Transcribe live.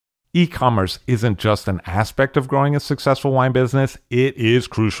E-commerce isn't just an aspect of growing a successful wine business, it is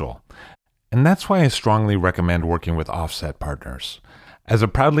crucial. And that's why I strongly recommend working with Offset Partners. As a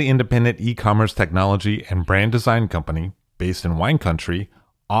proudly independent e-commerce technology and brand design company based in wine country,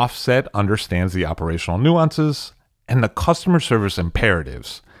 Offset understands the operational nuances and the customer service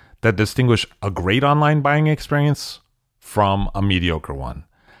imperatives that distinguish a great online buying experience from a mediocre one.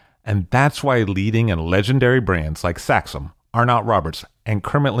 And that's why leading and legendary brands like Saxum, Arnott Roberts, and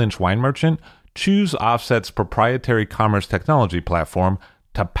Kermit Lynch Wine Merchant choose Offset's proprietary commerce technology platform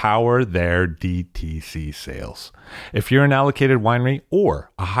to power their DTC sales. If you're an allocated winery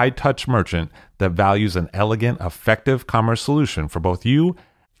or a high-touch merchant that values an elegant, effective commerce solution for both you,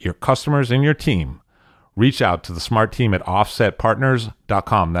 your customers, and your team, reach out to the smart team at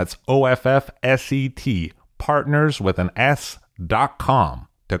offsetpartners.com. That's OFFSET, partners with an S.com,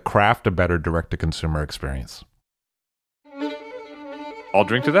 to craft a better direct-to-consumer experience. I'll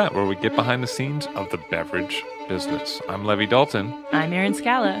drink to that, where we get behind the scenes of the beverage business. I'm Levi Dalton. I'm Erin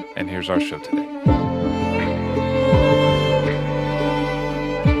Scala. And here's our show today.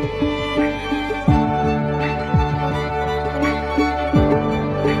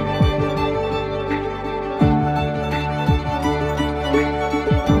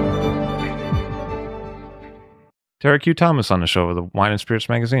 Tara Q. Thomas on the show of the Wine and Spirits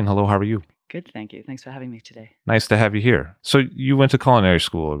magazine. Hello, how are you? Good, thank you. Thanks for having me today. Nice to have you here. So you went to culinary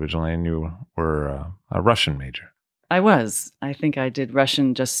school originally, and you were a Russian major. I was. I think I did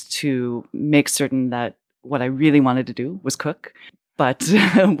Russian just to make certain that what I really wanted to do was cook. But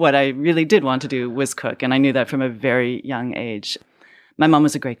what I really did want to do was cook, and I knew that from a very young age. My mom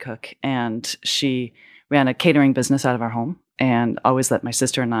was a great cook, and she ran a catering business out of our home and always let my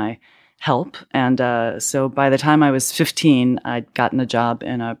sister and I help. And so by the time I was 15, I'd gotten a job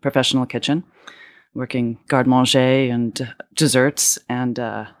in a professional kitchen, working garde-manger and desserts and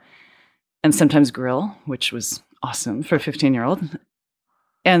sometimes grill, which was awesome for a 15-year-old.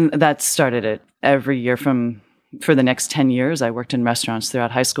 And that started it. Every year for the next 10 years, I worked in restaurants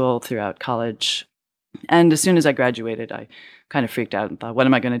throughout high school, throughout college. And as soon as I graduated, I kind of freaked out and thought, what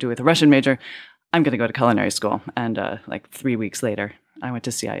am I going to do with a Russian major? I'm going to go to culinary school. And like 3 weeks later, I went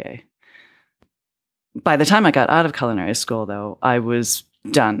to CIA. By the time I got out of culinary school, though, I was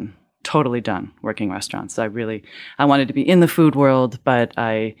done, totally done working restaurants. I wanted to be in the food world, but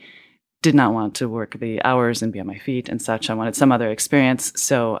I did not want to work the hours and be on my feet and such. I wanted some other experience.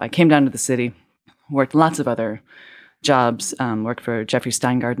 So I came down to the city, worked lots of other jobs, worked for Jeffrey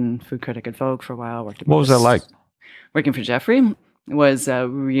Steingarten, food critic at Vogue for a while. What was that like? Working for Jeffrey was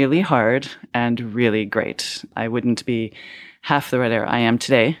really hard and really great. I wouldn't be half the writer I am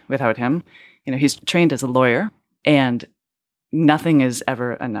today without him. You know, he's trained as a lawyer, and nothing is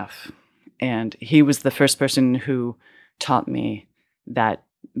ever enough. And he was the first person who taught me that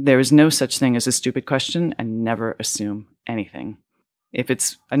there is no such thing as a stupid question, and never assume anything. If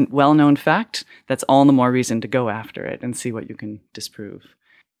it's a well-known fact, that's all the more reason to go after it and see what you can disprove.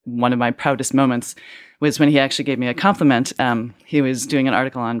 One of my proudest moments was when he actually gave me a compliment. He was doing an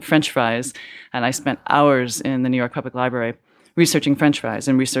article on French fries, and I spent hours in the New York Public Library researching French fries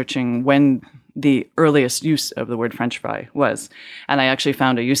and researching when the earliest use of the word French fry was. And I actually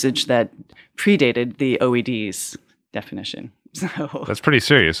found a usage that predated the OED's definition. So that's pretty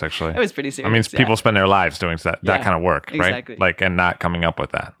serious, actually. It was pretty serious. I mean, people spend their lives doing that kind of work, exactly. Right? Like, and not coming up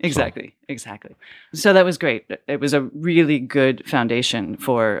with that. Exactly. So that was great. It was a really good foundation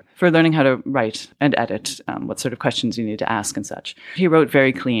for learning how to write and edit, what sort of questions you need to ask and such. He wrote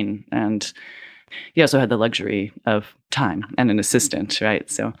very clean, and he also had the luxury of time and an assistant, right?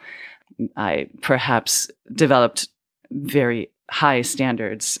 So I perhaps developed very high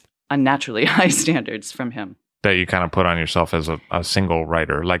standards, unnaturally high standards from him. That you kind of put on yourself as a single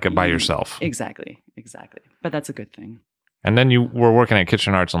writer, like by yourself. Exactly. But that's a good thing. And then you were working at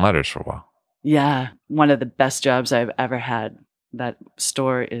Kitchen Arts and Letters for a while. Yeah. One of the best jobs I've ever had. That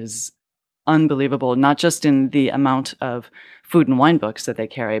store is unbelievable, not just in the amount of food and wine books that they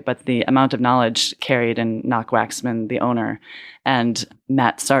carry, but the amount of knowledge carried in Knock Waxman, the owner, and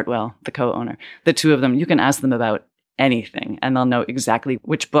Matt Sartwell, the co-owner. The two of them, you can ask them about anything, and they'll know exactly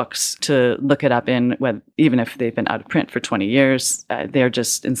which books to look it up in, even if they've been out of print for 20 years. They're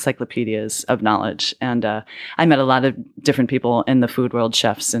just encyclopedias of knowledge. And I met a lot of different people in the food world,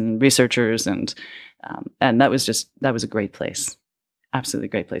 chefs and researchers, and that was a great place. Absolutely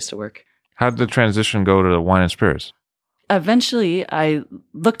great place to work. How did the transition go to the wine and spirits? Eventually, I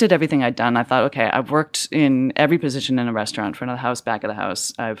looked at everything I'd done. I thought, okay, I've worked in every position in a restaurant, front of the house, back of the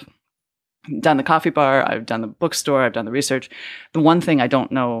house. I've done the coffee bar, I've done the bookstore, I've done the research. The one thing I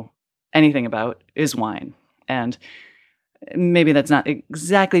don't know anything about is wine. And maybe that's not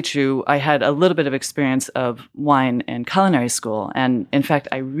exactly true. I had a little bit of experience of wine in culinary school. And in fact,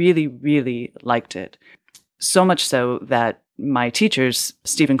 I really, really liked it. So much so that my teachers,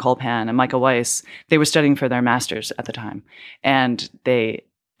 Stephen Colpan and Michael Weiss, they were studying for their masters at the time. And they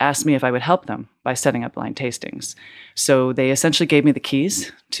asked me if I would help them by setting up blind tastings. So they essentially gave me the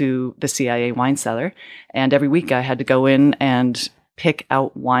keys to the CIA wine cellar. And every week I had to go in and pick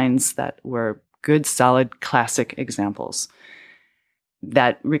out wines that were good, solid, classic examples.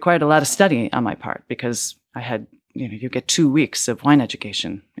 That required a lot of study on my part because I had, you get 2 weeks of wine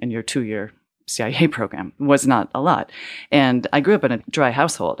education in your 2-year CIA program. It was not a lot. And I grew up in a dry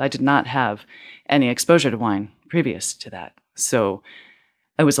household. I did not have any exposure to wine previous to that. So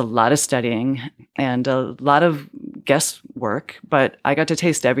it was a lot of studying and a lot of guesswork, but I got to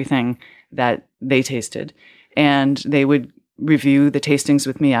taste everything that they tasted. And they would review the tastings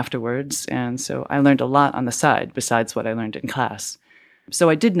with me afterwards. And so I learned a lot on the side besides what I learned in class. So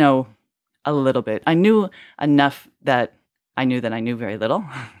I did know a little bit. I knew enough that I knew very little.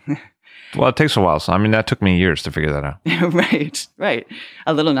 Well, it takes a while. So, that took me years to figure that out. Right.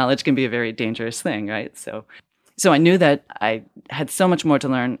 A little knowledge can be a very dangerous thing, right? So I knew that I had so much more to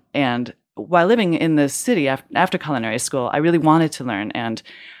learn. And while living in the city after culinary school, I really wanted to learn. And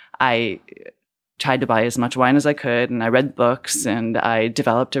I tried to buy as much wine as I could, and I read books, and I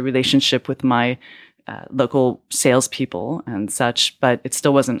developed a relationship with my local salespeople and such, but it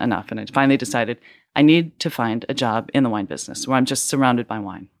still wasn't enough. And I finally decided I need to find a job in the wine business where I'm just surrounded by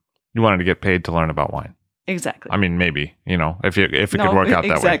wine. You wanted to get paid to learn about wine. Exactly. Maybe, if it could work out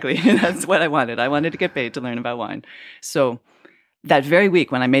that way. Exactly. That's what I wanted. I wanted to get paid to learn about wine. So that very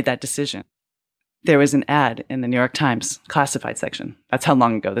week when I made that decision, there was an ad in the New York Times classified section. That's how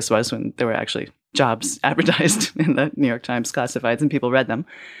long ago this was, when there were actually jobs advertised in the New York Times classifieds and people read them.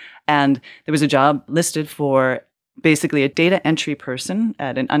 And there was a job listed for basically a data entry person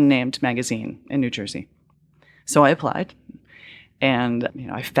at an unnamed magazine in New Jersey. So I applied. And,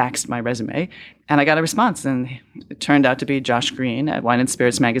 I faxed my resume and I got a response. And it turned out to be Josh Green at Wine and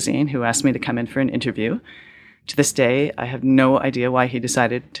Spirits magazine, who asked me to come in for an interview. To this day, I have no idea why he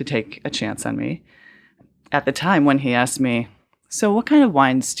decided to take a chance on me. At the time when he asked me, "So what kind of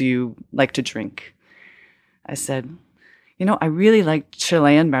wines do you like to drink?" I said, I really like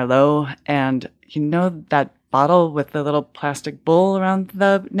Chilean Merlot and, that bottle with the little plastic bowl around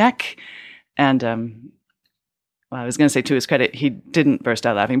the neck. And, I was going to say, to his credit, he didn't burst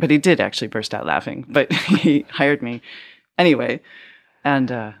out laughing, but he did actually burst out laughing. But he hired me anyway. And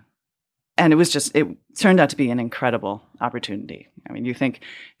it turned out to be an incredible opportunity. You think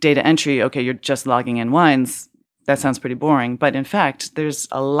data entry, okay, you're just logging in wines. That sounds pretty boring. But in fact, there's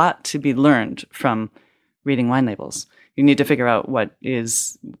a lot to be learned from reading wine labels. You need to figure out what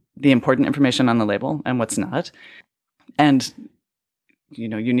is the important information on the label and what's not. And you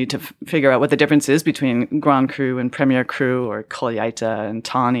need to figure out what the difference is between Grand Cru and Premier Cru or Colheita and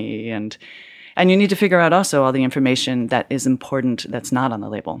Tawny. And you need to figure out also all the information that is important that's not on the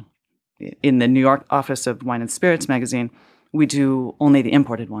label. In the New York office of Wine and Spirits magazine, we do only the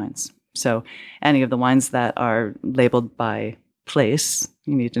imported wines. So any of the wines that are labeled by place,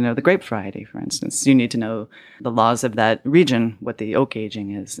 you need to know the grape variety, for instance. You need to know the laws of that region, what the oak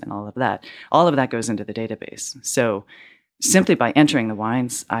aging is, and all of that. All of that goes into the database. So simply by entering the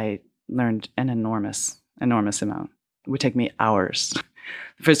wines, I learned an enormous amount. It would take me hours.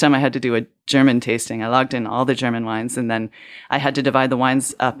 The first time I had to do a German tasting, I logged in all the German wines, and then I had to divide the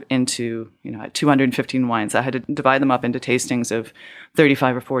wines up into, I had 215 wines. I had to divide them up into tastings of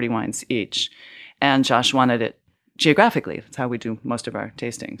 35 or 40 wines each. And Josh wanted it geographically. That's how we do most of our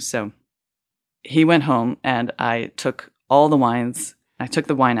tastings. So he went home, and I took all the wines. I took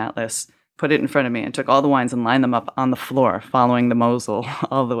the wine atlas, put it in front of me, and took all the wines and lined them up on the floor, following the Mosel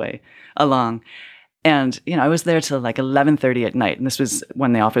all the way along. And, I was there till like 11:30 at night. And this was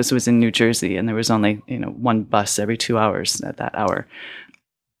when the office was in New Jersey, and there was only, one bus every 2 hours at that hour.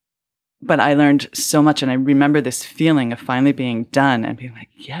 But I learned so much. And I remember this feeling of finally being done and being like,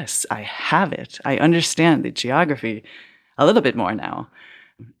 yes, I have it. I understand the geography a little bit more now.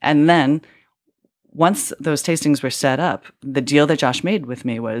 And then once those tastings were set up, the deal that Josh made with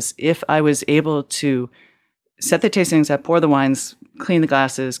me was if I was able to set the tastings up, pour the wines, clean the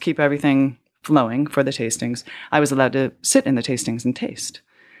glasses, keep everything flowing for the tastings, I was allowed to sit in the tastings and taste,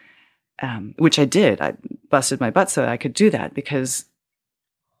 which I did. I busted my butt so I could do that because,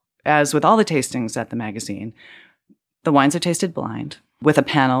 as with all the tastings at the magazine, the wines are tasted blind with a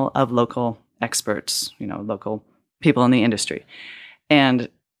panel of local experts, local people in the industry. And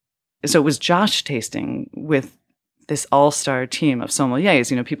so it was Josh tasting with this all-star team of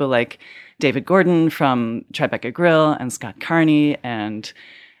sommeliers, people like David Gordon from Tribeca Grill and Scott Carney and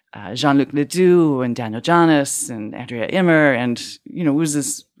Jean-Luc Ledoux and Daniel Janis and Andrea Immer. And, it was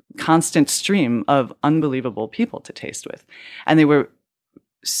this constant stream of unbelievable people to taste with. And they were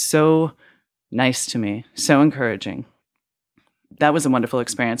so nice to me, so encouraging. That was a wonderful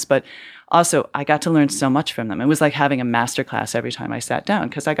experience. But also, I got to learn so much from them. It was like having a masterclass every time I sat down,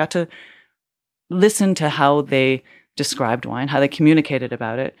 because I got to listen to how they described wine, how they communicated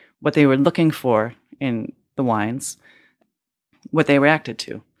about it, what they were looking for in the wines, what they reacted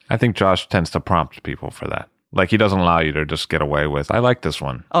to. I think Josh tends to prompt people for that. Like, he doesn't allow you to just get away with, I like this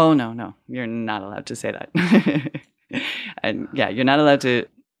one. Oh, no. You're not allowed to say that. And yeah, you're not allowed to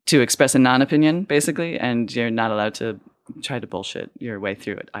express a non-opinion, basically, and you're not allowed to try to bullshit your way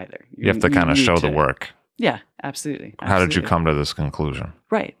through it either. You have to kind of show the work. Yeah, absolutely. How did you come to this conclusion?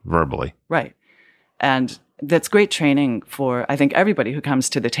 Right. Verbally. Right. And that's great training for, I think, everybody who comes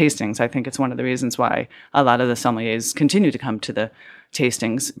to the tastings. I think it's one of the reasons why a lot of the sommeliers continue to come to the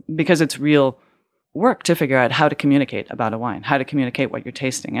tastings, because it's real work to figure out how to communicate about a wine, how to communicate what you're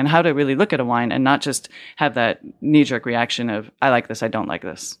tasting, and how to really look at a wine and not just have that knee-jerk reaction of, I like this, I don't like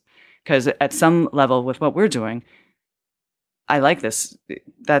this. Because at some level with what we're doing, I like this.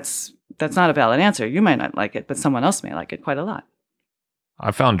 That's not a valid answer. You might not like it, but someone else may like it quite a lot.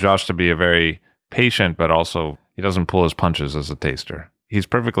 I found Josh to be a very patient, but also he doesn't pull his punches as a taster. He's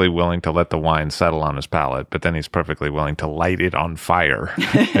perfectly willing to let the wine settle on his palate, but then he's perfectly willing to light it on fire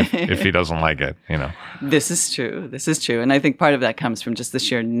if he doesn't like it, This is true. And I think part of that comes from just the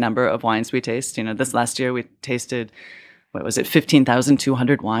sheer number of wines we taste. This last year we tasted,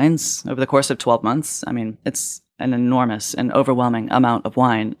 15,200 wines over the course of 12 months. I mean, it's an enormous and overwhelming amount of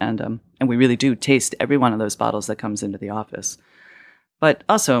wine. And we really do taste every one of those bottles that comes into the office. But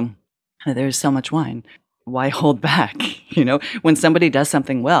also, there's so much wine. Why hold back? When somebody does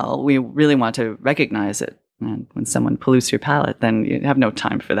something well, we really want to recognize it. And when someone pollutes your palate, then you have no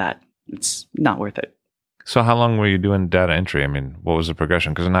time for that. It's not worth it. So how long were you doing data entry? I mean, what was the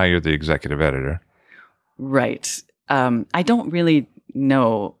progression? Because now you're the executive editor. Right. I don't really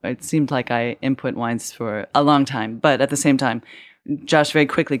know. It seemed like I input wines for a long time. But at the same time, Josh very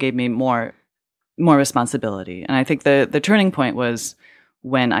quickly gave me more responsibility. And I think the turning point was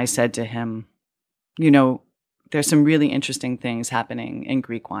when I said to him, there's some really interesting things happening in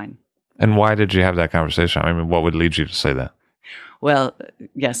Greek wine. And why did you have that conversation? I mean, what would lead you to say that? Well,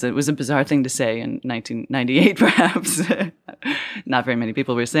 yes, it was a bizarre thing to say in 1998, perhaps. Not very many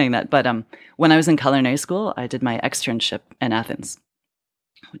people were saying that. But when I was in culinary school, I did my externship in Athens,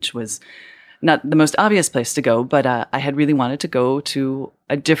 which was not the most obvious place to go, but I had really wanted to go to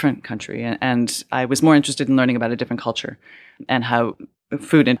a different country. And I was more interested in learning about a different culture and how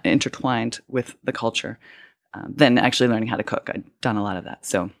food intertwined with the culture than actually learning how to cook. I'd done a lot of that.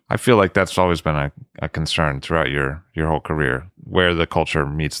 So I feel like that's always been a concern throughout your whole career, where the culture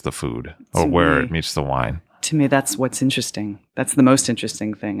meets the food or where it meets the wine. To me, that's what's interesting. That's the most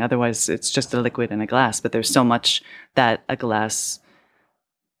interesting thing. Otherwise, it's just a liquid in a glass. But there's so much that a glass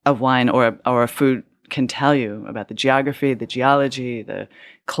of wine or a food can tell you about the geography, the geology, the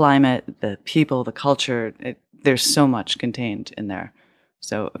climate, the people, the culture. There's so much contained in there.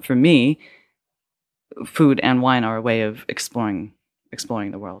 So for me, food and wine are a way of exploring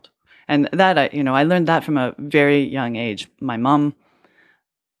the world. And that, I learned that from a very young age. My mom,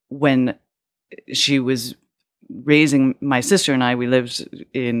 when she was raising my sister and I, we lived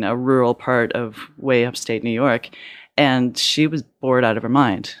in a rural part of way upstate New York, and she was bored out of her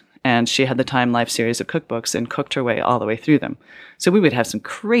mind. And she had the Time Life series of cookbooks and cooked her way all the way through them. So we would have some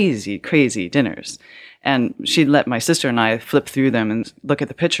crazy, crazy dinners. And she'd let my sister and I flip through them and look at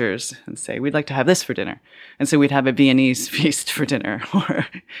the pictures and say, we'd like to have this for dinner. And so we'd have a Viennese feast for dinner, or,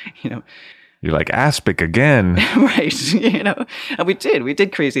 You're like, aspic again. Right. And we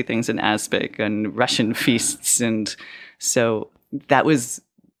did crazy things in aspic and Russian feasts. And so that was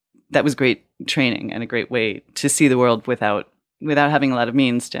great training and a great way to see the world without having a lot of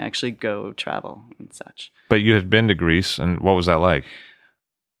means to actually go travel and such. But you had been to Greece, and what was that like?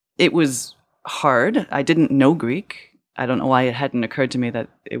 It was hard. I didn't know Greek. I don't know why it hadn't occurred to me that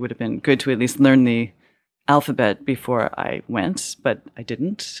it would have been good to at least learn the alphabet before I went, but I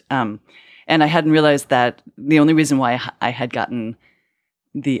didn't. And I hadn't realized that the only reason why I had gotten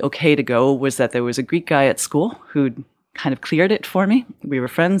the okay to go was that there was a Greek guy at school who'd kind of cleared it for me. We were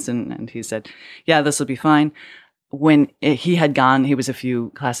friends, and he said, yeah, this will be fine. When he had gone, he was a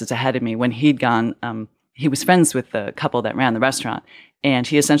few classes ahead of me. When he'd gone, he was friends with the couple that ran the restaurant, and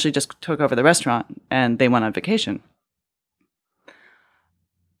he essentially just took over the restaurant, and they went on vacation.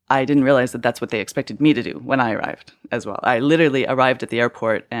 I didn't realize that that's what they expected me to do when I arrived as well. I literally arrived at the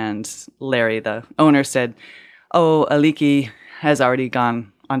airport and Larry, the owner, said, "Oh, Aliki has already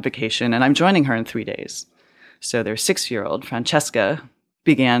gone on vacation and I'm joining her in 3 days." So their 6-year-old, Francesca,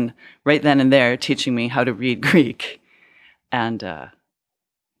 began right then and there teaching me how to read Greek. And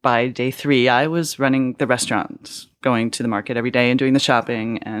by day 3, I was running the restaurant, going to the market every day and doing the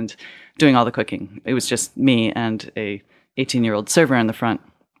shopping and doing all the cooking. It was just me and a 18-year-old server in the front.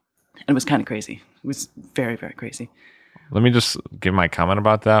 And it was kind of crazy. It was very, very crazy. Let me just give my comment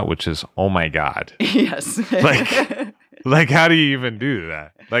about that, which is, oh my God. Yes. Like, how do you even do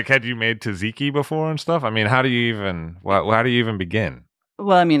that? Like, had you made tzatziki before and stuff? I mean, how do you even begin?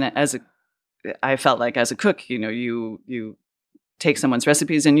 Well, I mean, I felt like as a cook, you take someone's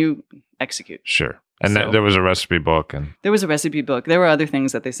recipes and you execute. Sure. And there was a recipe book. There was a recipe book. There were other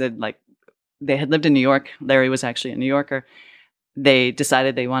things that they said, like they had lived in New York. Larry was actually a New Yorker. They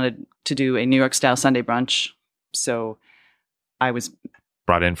decided they wanted to do a New York style Sunday brunch. So I was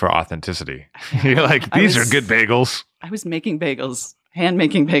brought in for authenticity. You're like, these are good bagels. I was making bagels, hand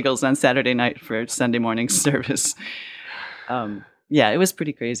making bagels on Saturday night for Sunday morning service. Yeah, it was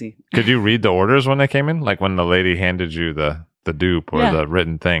pretty crazy. Could you read the orders when they came in? Like when the lady handed you the dupe or the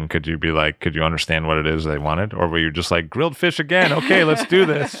written thing, could you understand what it is they wanted? Or were you just like, grilled fish again? Okay, let's do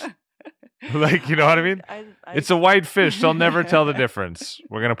this. Like, you know what I mean? It's a white fish. They'll never tell the difference.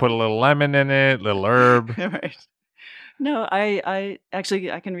 We're going to put a little lemon in it, little herb. Right. No, I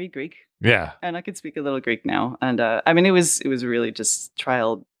actually, I can read Greek. Yeah. And I can speak a little Greek now. And I mean, it was really just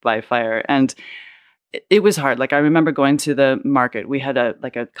trial by fire. And it was hard. Like I remember going to the market. We had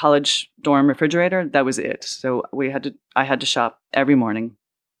a college dorm refrigerator. That was it. So I had to shop every morning.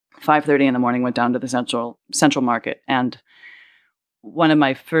 5:30 in the morning, went down to the central market. And one of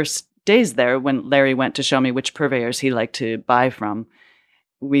my first days there, when Larry went to show me which purveyors he liked to buy from,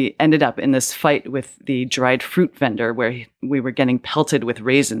 we ended up in this fight with the dried fruit vendor where we were getting pelted with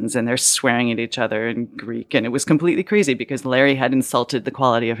raisins and they're swearing at each other in Greek. And it was completely crazy because Larry had insulted the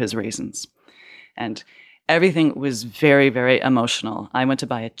quality of his raisins. And everything was very, very emotional. I went to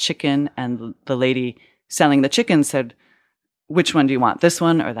buy a chicken and the lady selling the chicken said, "Which one do you want, this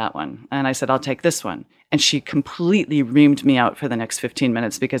one or that one?" And I said, "I'll take this one." And she completely reamed me out for the next 15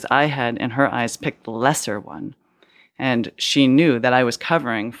 minutes because I had, in her eyes, picked the lesser one. And she knew that I was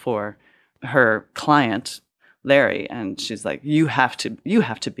covering for her client, Larry. And she's like, you have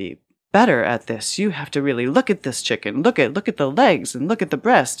to be better at this. You have to really look at this chicken. Look at the legs and look at the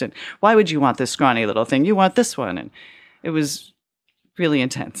breast. And why would you want this scrawny little thing? You want this one. And it was really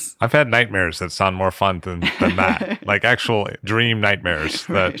intense. I've had nightmares that sound more fun than that. Like actual dream nightmares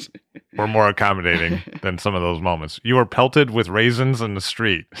that were more accommodating than some of those moments. You were pelted with raisins in the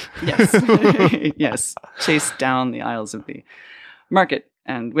street. Yes. Yes. Chased down the aisles of the market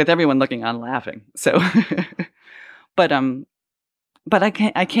and with everyone looking on laughing. So, but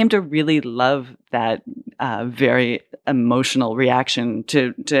I came to really love that very emotional reaction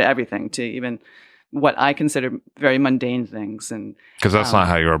to everything, to even what I consider very mundane things. And because that's not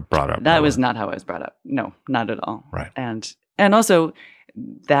how you were brought up. That was not how I was brought up. No, not at all. Right. And also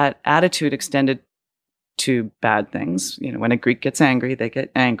that attitude extended to bad things. You know, when a Greek gets angry, they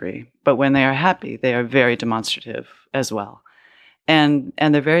get angry. But when they are happy, they are very demonstrative as well. And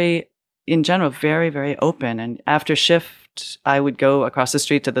they're very, in general, very, very open. And after shift, I would go across the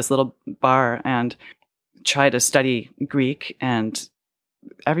street to this little bar and try to study Greek, and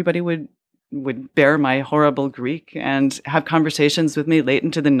everybody would bear my horrible Greek and have conversations with me late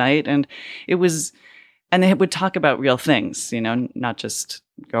into the night. And they would talk about real things, you know, not just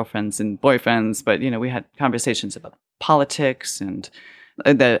girlfriends and boyfriends, but, you know, we had conversations about politics. And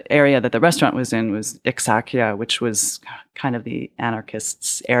the area that the restaurant was in was Exarchia, which was kind of the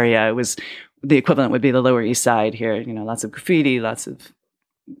anarchists' area. It was the equivalent would be the Lower East Side here, you know, lots of graffiti, lots of,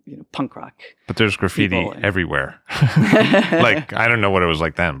 you know, punk rock. But there's graffiti everywhere. Like, I don't know what it was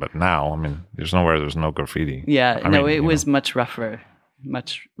like then, but now, I mean, there's nowhere there's no graffiti. Yeah, it was much rougher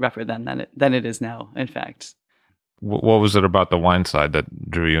than it is now, in fact. What was it about the wine side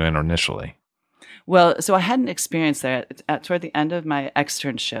that drew you in initially? Well, so I had an experience there. Toward the end of my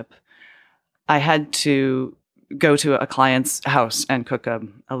externship, I had to go to a client's house and cook a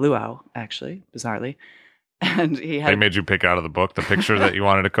luau, actually, bizarrely. And they made you pick out of the book the picture that you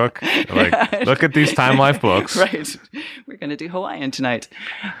wanted to cook. Like, look at these Time Life books. Right. We're going to do Hawaiian tonight.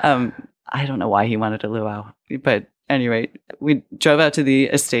 I don't know why he wanted a luau, but anyway, we drove out to the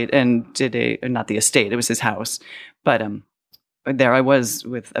estate and not the estate, it was his house. But there I was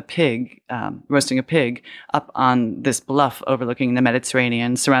with a pig, roasting a pig up on this bluff overlooking the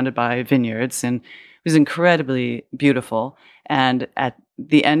Mediterranean, surrounded by vineyards. And it was incredibly beautiful. And at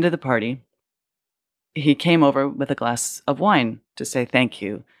the end of the party, he came over with a glass of wine to say thank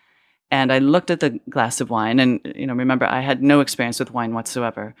you. And I looked at the glass of wine and, remember, I had no experience with wine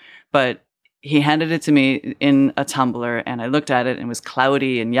whatsoever, but he handed it to me in a tumbler and I looked at it and it was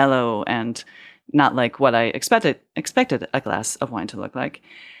cloudy and yellow and not like what I expected a glass of wine to look like.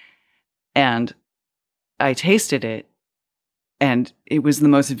 And I tasted it and it was the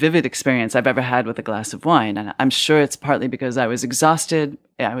most vivid experience I've ever had with a glass of wine. And I'm sure it's partly because I was exhausted.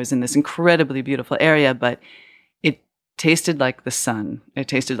 I was in this incredibly beautiful area, but it tasted like the sun. It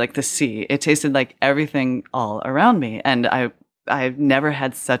tasted like the sea. It tasted like everything all around me. And I've never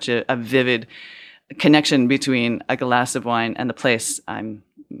had such a vivid connection between a glass of wine and the place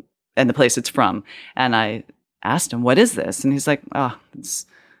it's from. And I asked him, "What is this?" And he's like, "Oh,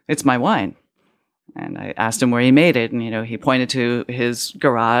 it's my wine." And I asked him where he made it, and he pointed to his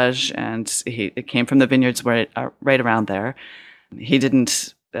garage, and it came from the vineyards right around there. He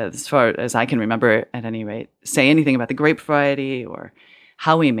didn't, as far as I can remember, at any rate, say anything about the grape variety or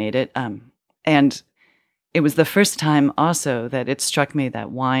how he made it. And it was the first time also that it struck me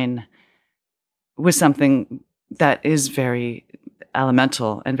that wine was something that is very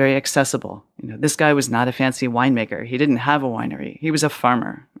elemental and very accessible. This guy was not a fancy winemaker. He didn't have a winery. He was a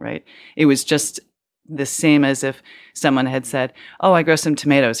farmer, right? It was just the same as if someone had said, "Oh, I grow some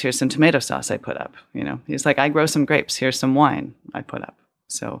tomatoes. Here's some tomato sauce I put up." He's like, "I grow some grapes. Here's some wine I put up."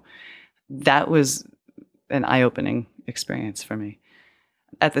 So that was an eye-opening experience for me.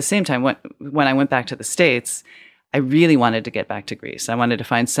 At the same time, when I went back to the States, I really wanted to get back to Greece. I wanted to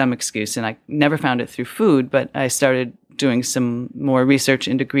find some excuse, and I never found it through food, but I started doing some more research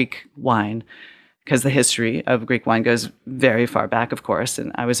into Greek wine because the history of Greek wine goes very far back, of course,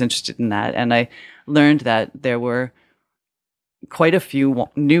 and I was interested in that. And I learned that there were quite a few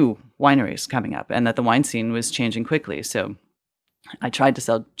new wineries coming up and that the wine scene was changing quickly. So I tried to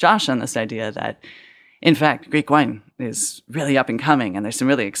sell Josh on this idea that, in fact, Greek wine is really up and coming and there's some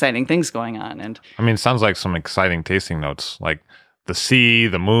really exciting things going on. And it sounds like some exciting tasting notes, like the sea,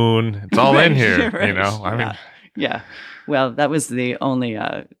 the moon, it's all in here, right. Yeah. Well, that was the only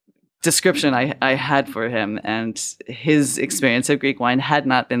description I had for him, and his experience of Greek wine had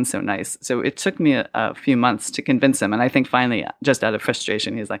not been so nice. So it took me a few months to convince him. And I think finally, just out of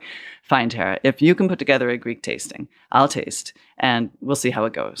frustration, he's like, "Fine, Tara, if you can put together a Greek tasting, I'll taste and we'll see how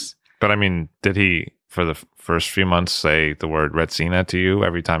it goes." But did he, for the first few months, say the word Retsina to you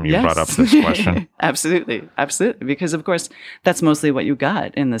every time you brought up this question? Absolutely. Because, of course, that's mostly what you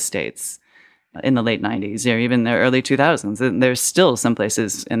got in the States in the late 90s or even the early 2000s. And there's still some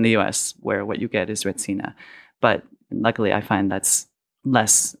places in the US where what you get is Retsina. But luckily, I find that's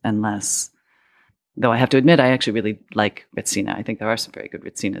less and less. Though I have to admit, I actually really like Retsina. I think there are some very good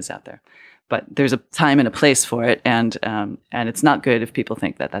Retsinas out there. But there's a time and a place for it. And it's not good if people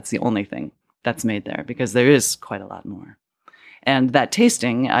think that that's the only thing that's made there, because there is quite a lot more. And that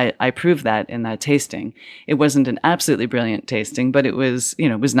tasting, I proved that in that tasting. It wasn't an absolutely brilliant tasting, but it was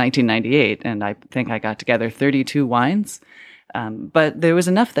 1998, and I think I got together 32 wines. But there was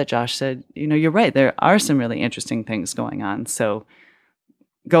enough that Josh said, "You're right, there are some really interesting things going on. So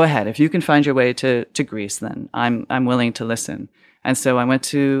go ahead. If you can find your way to Greece, then I'm willing to listen." And so I went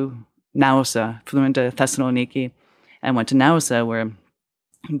to Naousa, flew into Thessaloniki, and went to Naousa, where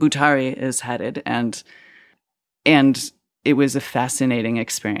Boutari is headed, and it was a fascinating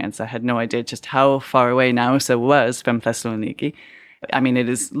experience. I had no idea just how far away Naousa was from Thessaloniki.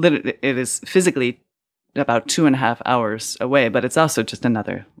 It is physically about 2.5 hours away, but it's also just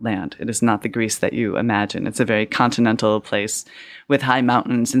another land. It is not the Greece that you imagine. It's a very continental place with high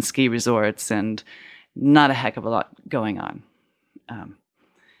mountains and ski resorts and not a heck of a lot going on.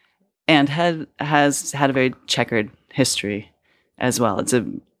 And has had a very checkered history as well. It's a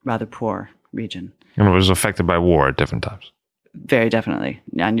rather poor region. And it was affected by war at different times. Very definitely.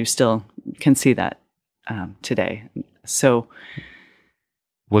 And you still can see that today. So,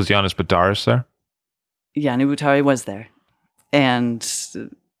 was Yanis Boutaris there? Yanni Boutari was there. And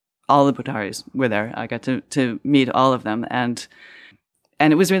all the Boutaris were there. I got to meet all of them. And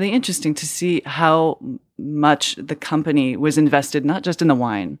it was really interesting to see how much the company was invested, not just in the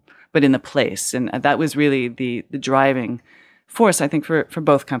wine, but in the place. And that was really the driving force, I think, for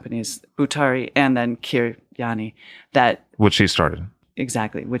both companies, Boutari and then Yanni, which he started.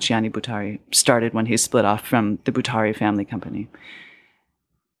 Exactly, which Yanni Boutari started when he split off from the Boutari family company.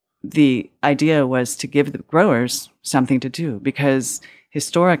 The idea was to give the growers something to do, because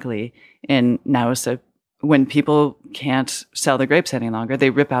historically in Naousa, when people can't sell their grapes any longer, they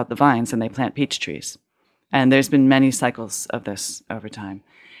rip out the vines and they plant peach trees. And there's been many cycles of this over time.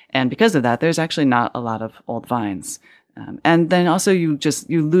 And because of that, there's actually not a lot of old vines. And then also you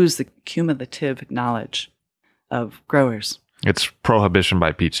lose the cumulative knowledge of growers. It's prohibition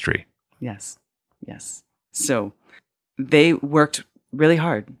by Peachtree. Yes. So they worked really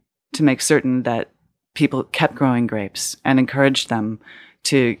hard to make certain that people kept growing grapes and encouraged them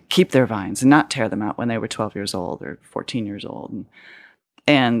to keep their vines and not tear them out when they were 12 years old or 14 years old.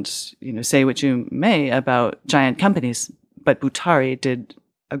 And say what you may about giant companies, but Boutari did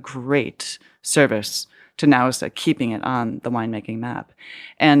a great service to Naousa, keeping it on the winemaking map.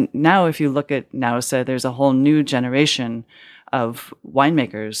 And now if you look at Naousa, there's a whole new generation of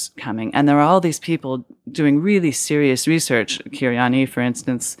winemakers coming. And there are all these people doing really serious research. Kiriani, for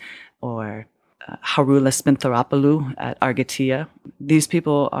instance, or Harula Spintharopoulou at Argetia. These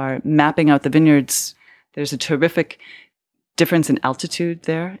people are mapping out the vineyards. There's a terrific difference in altitude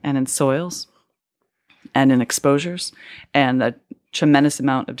there and in soils and in exposures and a tremendous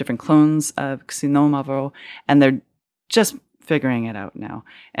amount of different clones of Xinon Mavro, and they're just figuring it out now.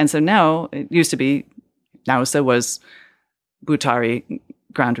 And so now, it used to be, Naousa was Boutari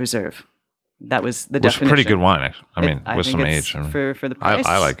Grand Reserve. That was the definition. It's a pretty good wine, actually. I mean, with some age. For the price.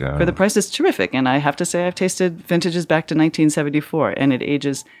 I like it. For the price, it's terrific. And I have to say, I've tasted vintages back to 1974, and it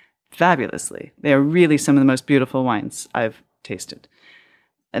ages fabulously. They are really some of the most beautiful wines I've tasted.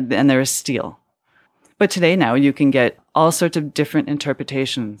 And they're a steal. But today now you can get all sorts of different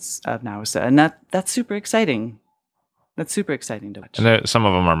interpretations of Naousa, and that's super exciting. That's super exciting to watch. And some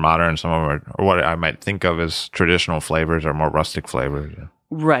of them are modern, some of them are what I might think of as traditional flavors or more rustic flavors.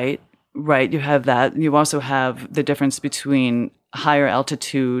 Right. You have that. You also have the difference between higher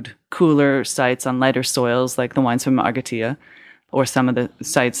altitude, cooler sites on lighter soils, like the wines from Argetia, or some of the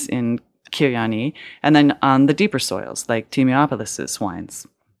sites in Kiriani, and then on the deeper soils, like Timiapolis' wines.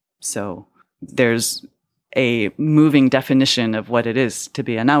 So there's a moving definition of what it is to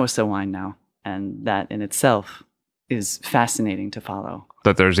be a Naousa wine now, and that in itself is fascinating to follow.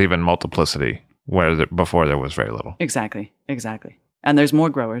 That there's even multiplicity where before there was very little. Exactly. And there's more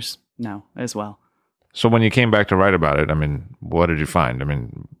growers now as well. So when you came back to write about it, I mean, what did you find? I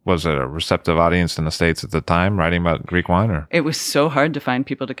mean, was it a receptive audience in the States at the time writing about Greek wine? Or? It was so hard to find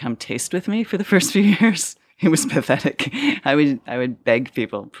people to come taste with me for the first few years. It was pathetic. I would beg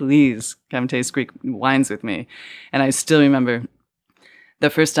people, please come taste Greek wines with me. And I still remember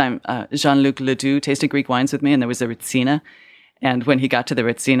the first time Jean-Luc Ledoux tasted Greek wines with me, and there was a Retsina. And when he got to the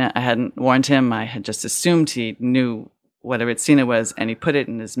Retsina, I hadn't warned him. I had just assumed he knew what a Retsina was, and he put it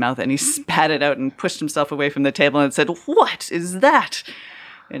in his mouth, and he spat it out and pushed himself away from the table and said, "What is that?"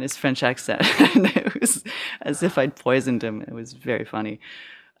 in his French accent. And it was as if I'd poisoned him. It was very funny.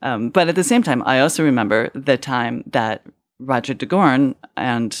 But at the same time, I also remember the time that Roger de Gorn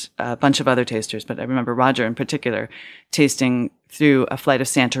and a bunch of other tasters, but I remember Roger in particular, tasting through a flight of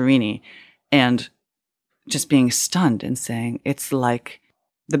Santorini and just being stunned and saying, it's like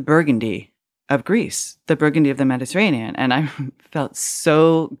the Burgundy of Greece, the Burgundy of the Mediterranean. And I felt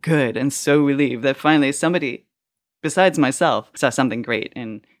so good and so relieved that finally somebody besides myself saw something great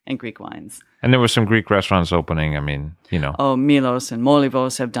in Greek wines. And there were some Greek restaurants opening. I mean, Oh, Milos and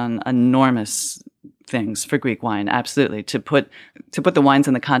Molivos have done enormous things for Greek wine. Absolutely. To put the wines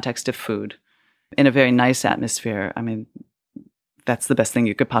in the context of food in a very nice atmosphere. I mean, that's the best thing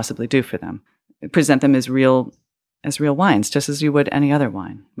you could possibly do for them. Present them as real wines, just as you would any other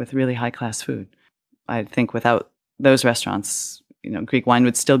wine with really high class food. I think without those restaurants, Greek wine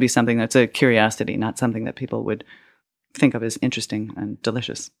would still be something that's a curiosity, not something that people would think of as interesting and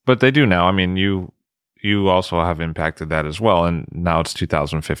delicious. But they do now. I mean, you also have impacted that as well. And now it's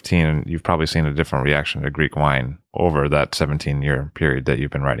 2015, and you've probably seen a different reaction to Greek wine over that 17-year period that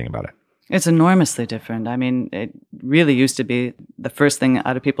you've been writing about it. It's enormously different. I mean, it really used to be the first thing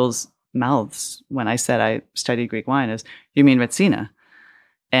out of people's mouths when I said I studied Greek wine is, you mean Retsina?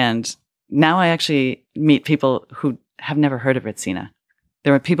 And now I actually meet people who have never heard of Retsina.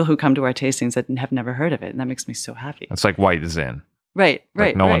 There are people who come to our tastings that have never heard of it, and that makes me so happy. It's like White Zin. Right.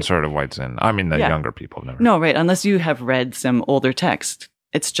 No one's heard of White Zin. I mean, the younger people never. No, right. Unless you have read some older text.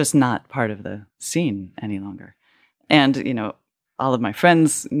 It's just not part of the scene any longer. And, all of my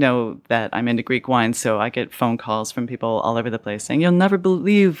friends know that I'm into Greek wine, so I get phone calls from people all over the place saying, you'll never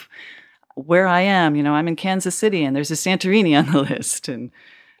believe where I am. I'm in Kansas City, and there's a Santorini on the list.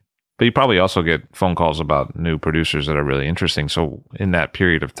 But you probably also get phone calls about new producers that are really interesting. So in that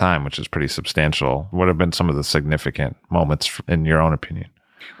period of time, which is pretty substantial, what have been some of the significant moments in your own opinion?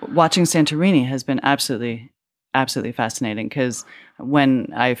 Watching Santorini has been absolutely fascinating, because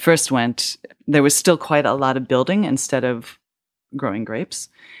when I first went, there was still quite a lot of building instead of growing grapes.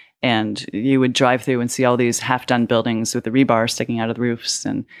 And you would drive through and see all these half-done buildings with the rebar sticking out of the roofs.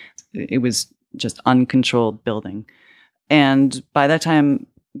 And it was just uncontrolled building. And by that time,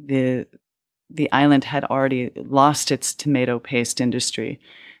 the island had already lost its tomato paste industry.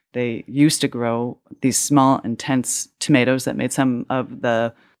 They used to grow these small, intense tomatoes that made some of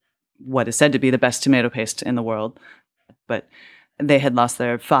what is said to be the best tomato paste in the world. But they had lost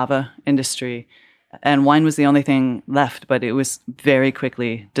their fava industry, and wine was the only thing left, but it was very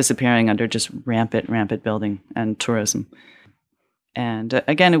quickly disappearing under just rampant building and tourism. And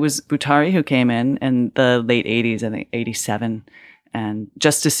again, it was Boutari who came in the late 80s, I think 87, and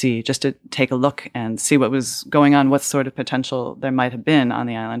just to take a look and see what was going on, what sort of potential there might have been on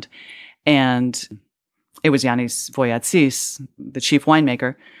the island. And it was Yanis Voyatsis, the chief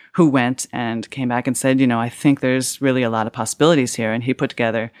winemaker, who went and came back and said, I think there's really a lot of possibilities here. And he put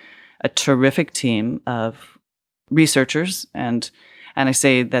together a terrific team of researchers. And I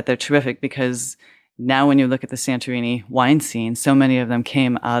say that they're terrific because now when you look at the Santorini wine scene, so many of them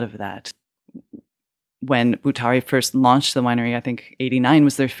came out of that. When Boutari first launched the winery, I think 89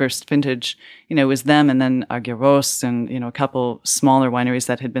 was their first vintage. It was them and then Argyros and, a couple smaller wineries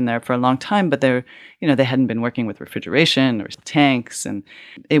that had been there for a long time, but they hadn't been working with refrigeration or tanks. And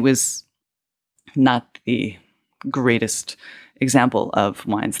it was not the greatest example of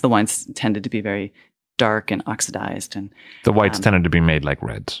wines. The wines tended to be very dark and oxidized. And the whites tended to be made like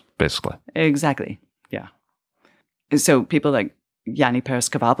reds, basically. Exactly, yeah. So people like Yanni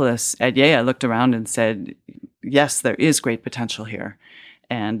Paraskevopoulos at YEA looked around and said, yes, there is great potential here.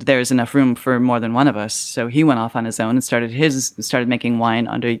 And there's enough room for more than one of us. So he went off on his own and started making wine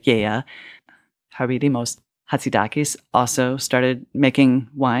under YEA. Haridimos Hatzidakis also started making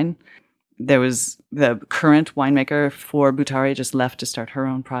wine. There was the current winemaker for Boutari just left to start her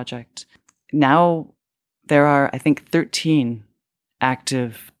own project. Now there are, I think, 13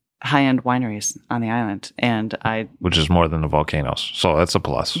 active high-end wineries on the island, which is more than the volcanoes, so that's a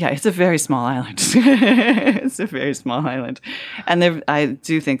plus. Yeah, it's a very small island. It's a very small island, and I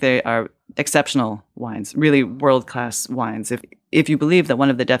do think they are exceptional wines, really world-class wines. If you believe that one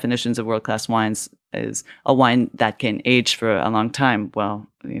of the definitions of world-class wines is a wine that can age for a long time, well,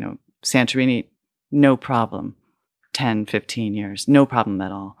 Santorini, no problem. 10, 15 years, no problem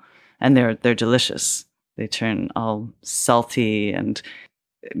at all, and they're delicious. They turn all salty and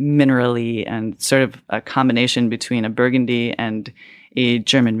minerally and sort of a combination between a Burgundy and a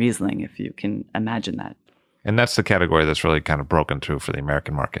German Riesling, if you can imagine that. And that's the category that's really kind of broken through for the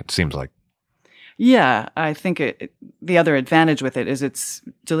American market, seems like. Yeah, I think the other advantage with it is it's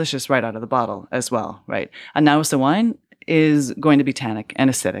delicious right out of the bottle as well, right? A Nausa wine is going to be tannic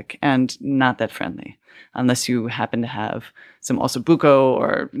and acidic and not that friendly unless you happen to have some Ossobuco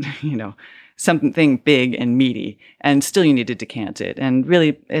or, something big and meaty, and still you need to decant it. And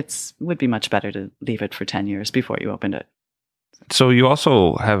really, would be much better to leave it for 10 years before you opened it. So you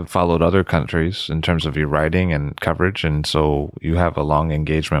also have followed other countries in terms of your writing and coverage, and so you have a long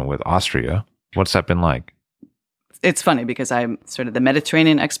engagement with Austria. What's that been like? It's funny because I'm sort of the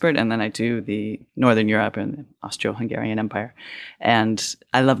Mediterranean expert, and then I do the Northern Europe and the Austro-Hungarian Empire. And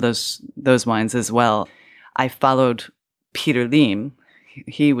I love those wines as well. I followed Peter Lehm.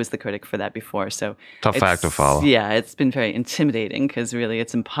 He was the critic for that before. So tough act to follow. Yeah, it's been very intimidating because really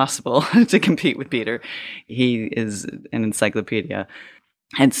it's impossible to compete with Peter. He is an encyclopedia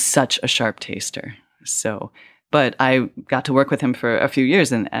and such a sharp taster. But I got to work with him for a few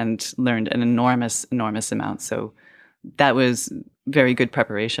years and learned an enormous amount. So that was very good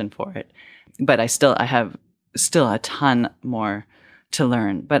preparation for it. But I have still a ton more to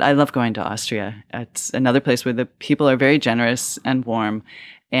learn. But I love going to Austria. It's another place where the people are very generous and warm,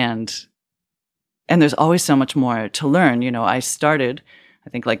 and there's always so much more to learn. I started, I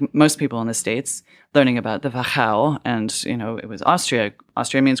think like most people in the States, learning about the Wachau, and it was Austria.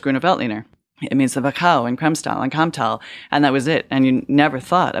 Austria means Grüner Veltliner. It means the Wachau and Kremstal and Kamptal, and that was it. And you never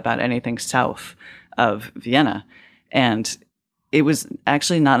thought about anything south of Vienna. And it was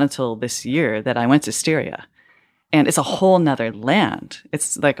actually not until this year that I went to Styria. And it's a whole nother land.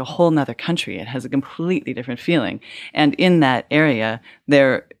 It's like a whole nother country. It has a completely different feeling. And in that area,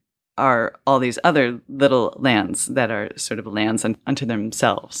 there are all these other little lands that are sort of lands unto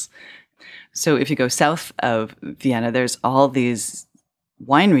themselves. So if you go south of Vienna, there's all these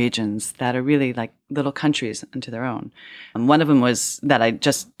wine regions that are really like little countries unto their own. And one of them was that I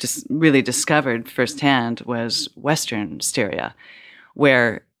just really discovered firsthand was Western Styria,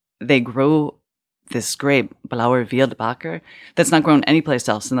 where they grow this grape, Blauer Wildbacher, that's not grown anyplace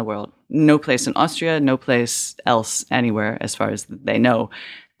else in the world. No place in Austria, no place else anywhere as far as they know.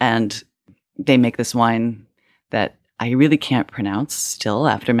 And they make this wine that I really can't pronounce still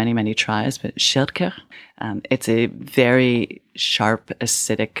after many, many tries, but Schildker. It's a very sharp,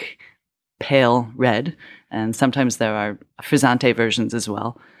 acidic, pale red, and sometimes there are frizzante versions as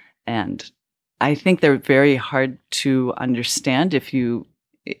well. And I think they're very hard to understand if you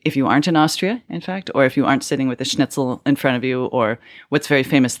aren't in Austria, in fact, or if you aren't sitting with a schnitzel in front of you. Or what's very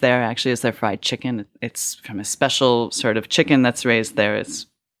famous there actually is their fried chicken. It's from a special sort of chicken that's raised there. It's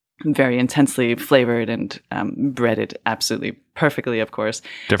very intensely flavored and breaded absolutely perfectly, of course.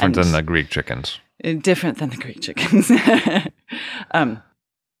 Different than the Greek chickens. Different than the Greek chickens.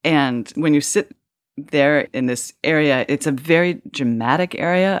 And when you sit there in this area, it's a very dramatic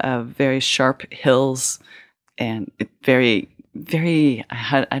area of very sharp hills and very, very,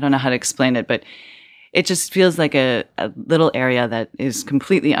 I don't know how to explain it, but it just feels like a little area that is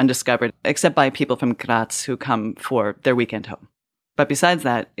completely undiscovered, except by people from Graz who come for their weekend home. But besides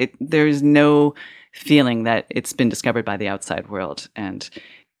that, there's no feeling that it's been discovered by the outside world. And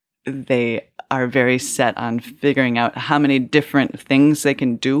they are very set on figuring out how many different things they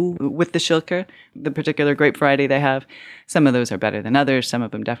can do with the Schilker, the particular grape variety they have. Some of those are better than others. Some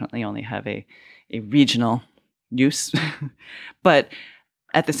of them definitely only have a regional use. But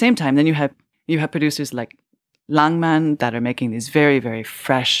at the same time, then you have producers like Langmann that are making these very, very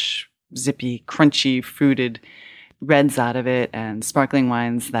fresh, zippy, crunchy, fruited reds out of it, and sparkling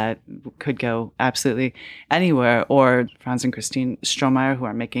wines that could go absolutely anywhere. Or Franz and Christine Strohmeyer, who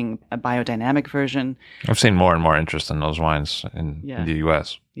are making a biodynamic version. I've seen more and more interest in those wines in the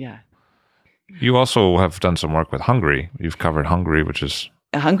U.S. Yeah. You also have done some work with Hungary. You've covered Hungary, which is...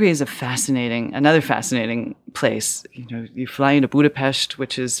 Hungary is another fascinating place. You fly into Budapest,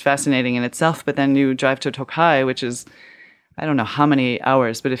 which is fascinating in itself, but then you drive to Tokaj, which is, I don't know how many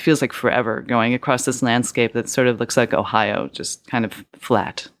hours, but it feels like forever going across this landscape that sort of looks like Ohio, just kind of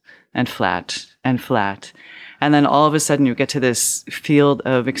flat and flat and flat. And then all of a sudden you get to this field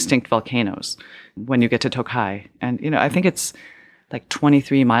of extinct volcanoes when you get to Tokaj. And, I think it's like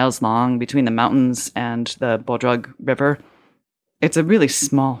 23 miles long between the mountains and the Bodrog River. It's a really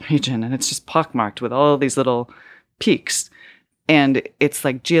small region, and it's just pockmarked with all these little peaks. And it's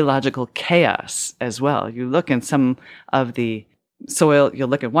like geological chaos as well. You look in some of the soil, you'll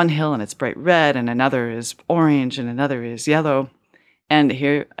look at one hill and it's bright red, and another is orange, and another is yellow. And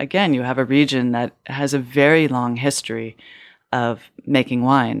here, again, you have a region that has a very long history of making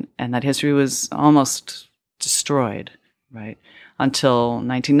wine, and that history was almost destroyed, right? Until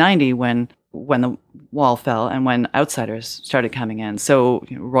 1990, when the wall fell and when outsiders started coming in. So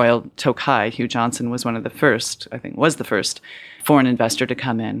Royal Tokaj, Hugh Johnson was one of the first, I think was the first foreign investor to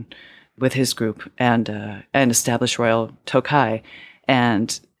come in with his group and establish Royal Tokaj.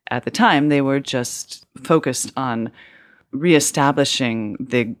 And at the time, they were just focused on reestablishing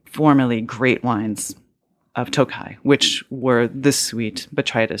the formerly great wines of Tokaj, which were the sweet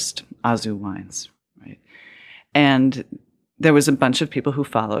botrytis Azu wines, right? And there was a bunch of people who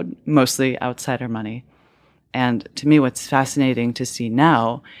followed, mostly outsider money. And to me, what's fascinating to see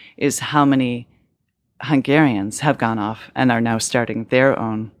now is how many Hungarians have gone off and are now starting their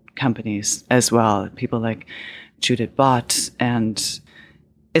own companies as well. People like Judith Bott and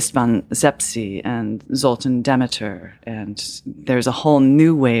Istvan Zepsi and Zoltan Demeter. And there's a whole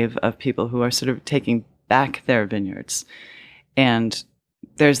new wave of people who are sort of taking back their vineyards. And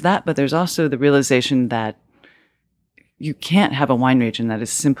there's that, but there's also the realization that you can't have a wine region that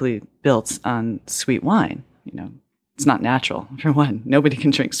is simply built on sweet wine. It's not natural, for one. Nobody can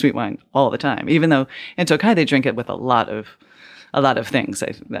drink sweet wine all the time, even though in Tokaj they drink it with a lot of things.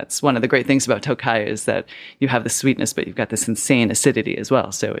 That's one of the great things about Tokaj is that you have the sweetness, but you've got this insane acidity as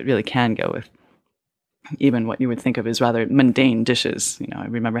well. So it really can go with even what you would think of as rather mundane dishes. I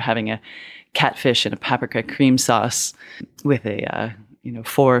remember having a catfish and a paprika cream sauce with a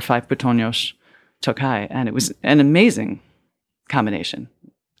 4 or 5 putonhos Tokaj, and it was an amazing combination.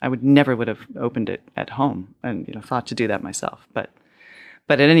 I would have opened it at home and thought to do that myself. But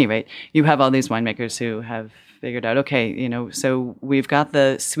at any rate, you have all these winemakers who have figured out, okay, so we've got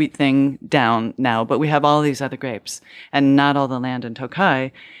the sweet thing down now, but we have all these other grapes, and not all the land in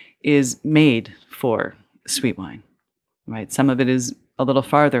Tokaj is made for sweet wine, right? Some of it is a little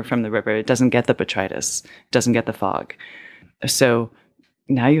farther from the river. It doesn't get the botrytis, it doesn't get the fog. So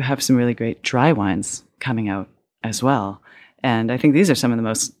now you have some really great dry wines coming out as well. And I think these are some of the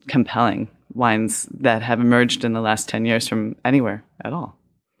most compelling wines that have emerged in the last 10 years from anywhere at all.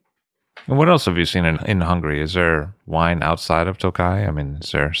 And what else have you seen in Hungary? Is there wine outside of Tokaj? I mean,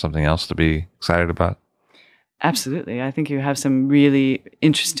 is there something else to be excited about? Absolutely. I think you have some really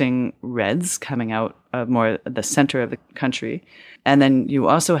interesting reds coming out of more the center of the country. And then you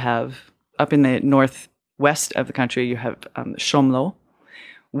also have, up in the northwest of the country, you have Somló,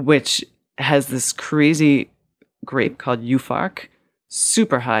 which has this crazy grape called Jófárk.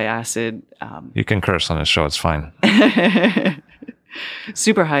 super high acid. You can curse on this show, it's fine.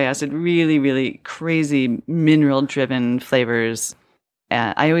 Super high acid, really, really crazy mineral-driven flavors.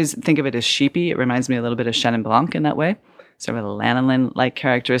 I always think of it as sheepy. It reminds me a little bit of Chenin Blanc in that way. Sort of a lanolin-like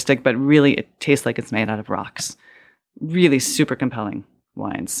characteristic, but really it tastes like it's made out of rocks. Really super compelling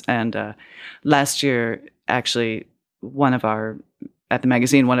wines. And last year, actually, at the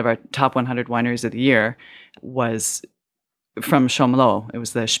magazine, one of our top 100 wineries of the year was from Chaumelot. It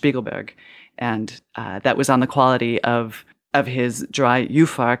was the Spiegelberg. And that was on the quality of his dry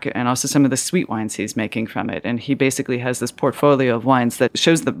Euphorc and also some of the sweet wines he's making from it. And he basically has this portfolio of wines that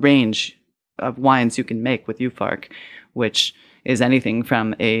shows the range of wines you can make with Euphorc, which is anything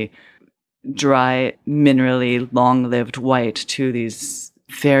from a dry, minerally, long-lived white to these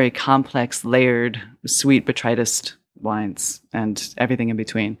very complex, layered, sweet botrytis wines and everything in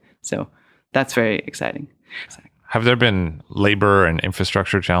between. So that's very exciting. Have there been labor and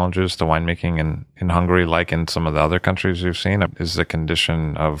infrastructure challenges to winemaking in Hungary, like in some of the other countries you've seen? Is the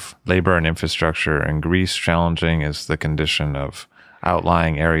condition of labor and infrastructure in Greece challenging? Is the condition of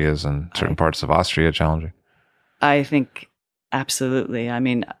outlying areas in certain parts of Austria challenging? I think absolutely. I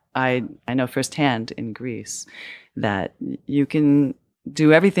mean, I know firsthand in Greece that you can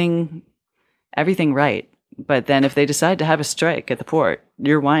do everything right, but then if they decide to have a strike at the port,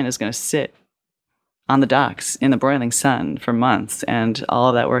 your wine is going to sit on the docks in the broiling sun for months, and all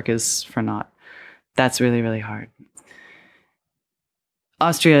of that work is for naught. That's really, really hard.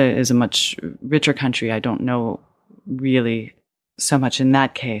 Austria is a much richer country. I don't know really so much in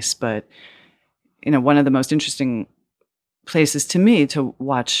that case, but one of the most interesting places to me to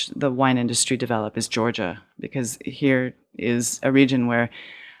watch the wine industry develop is Georgia, because here is a region where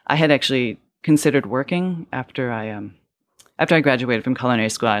I had actually considered working after I graduated from culinary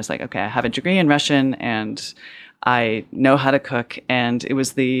school. I was like, okay, I have a degree in Russian and I know how to cook. And it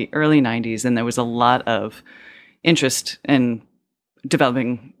was the early 90s, and there was a lot of interest in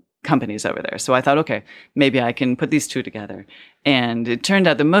developing companies over there. So I thought, okay, maybe I can put these two together. And it turned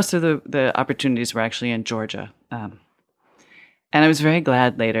out that most of the opportunities were actually in Georgia. And I was very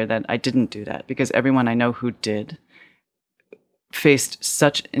glad later that I didn't do that, because everyone I know who did faced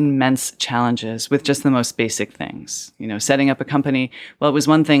such immense challenges with just the most basic things. Setting up a company, well, it was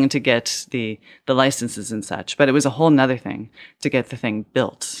one thing to get the licenses and such, but it was a whole nother thing to get the thing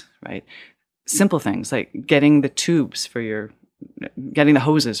built, right? Simple things like getting the tubes getting the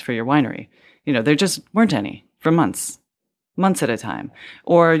hoses for your winery. There just weren't any for months at a time.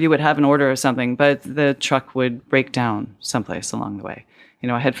 Or you would have an order of something, but the truck would break down someplace along the way.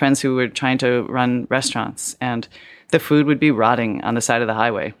 I had friends who were trying to run restaurants, and the food would be rotting on the side of the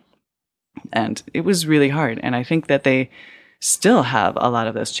highway. And it was really hard. And I think that they still have a lot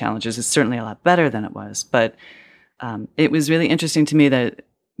of those challenges. It's certainly a lot better than it was. But it was really interesting to me that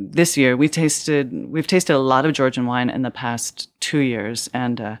this year we've tasted a lot of Georgian wine in the past 2 years.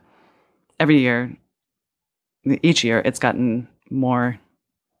 And each year it's gotten more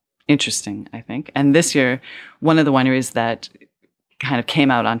interesting, I think. And this year, one of the wineries that kind of came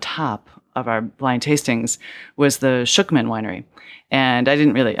out on top of our blind tastings was the Schuckmann winery. And I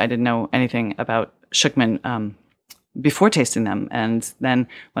didn't know anything about Schuckmann before tasting them. And then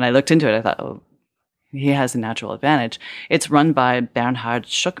when I looked into it, I thought, oh, he has a natural advantage. It's run by Bernhard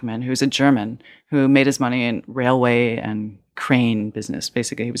Schuckmann, who's a German who made his money in railway and crane business.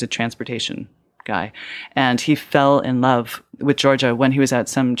 Basically, he was a transportation guy. And he fell in love with Georgia when he was at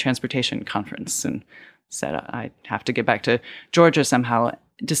some transportation conference and said, I have to get back to Georgia somehow.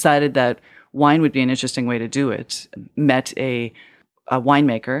 Decided that wine would be an interesting way to do it. Met a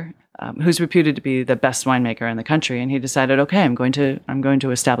winemaker who's reputed to be the best winemaker in the country, and he decided, okay, I'm going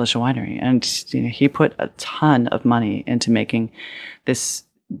to establish a winery. And he put a ton of money into making this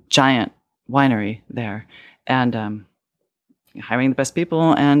giant winery there, and hiring the best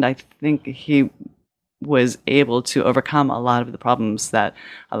people. And I think he was able to overcome a lot of the problems that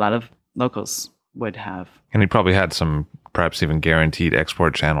a lot of locals would have. And he probably had some perhaps even guaranteed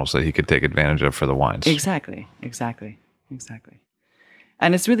export channels that he could take advantage of for the wines. Exactly.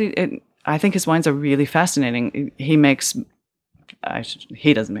 And it's really, I think his wines are really fascinating. He doesn't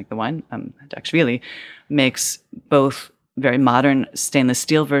make the wine, Dakshvili makes both very modern stainless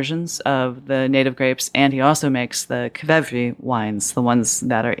steel versions of the native grapes, and he also makes the Kvevi wines, the ones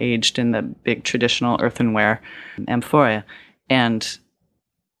that are aged in the big traditional earthenware amphora. And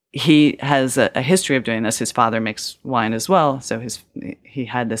he has a history of doing this. His father makes wine as well, so he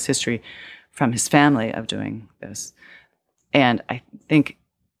had this history from his family of doing this. And I think,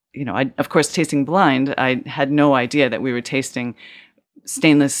 of course, tasting blind, I had no idea that we were tasting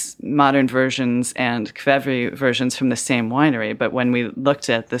stainless modern versions and Kvevi versions from the same winery. But when we looked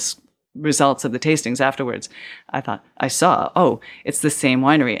at this results of the tastings afterwards, I saw, oh, it's the same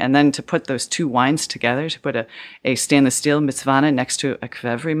winery. And then to put those two wines together, to put a stainless steel Metsvana next to a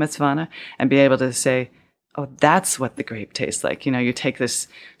Kvevi Metsvana and be able to say, oh, that's what the grape tastes like. You take this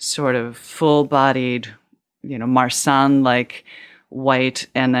sort of full-bodied, Marsanne-like white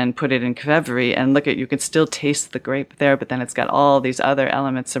and then put it in Kvevi and you can still taste the grape there, but then it's got all these other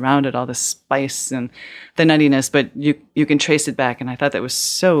elements around it, all the spice and the nuttiness, but you can trace it back. And I thought that was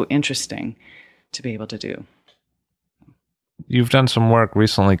so interesting to be able to do. You've done some work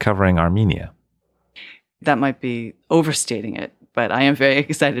recently covering Armenia. That might be overstating it, but I am very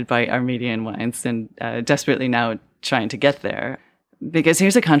excited by Armenian wines and desperately now trying to get there, because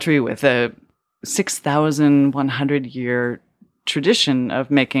here's a country with a 6,100-year tradition of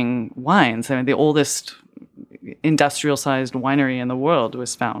making wines. I mean, the oldest industrial-sized winery in the world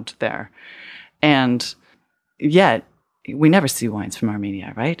was found there. And yet, we never see wines from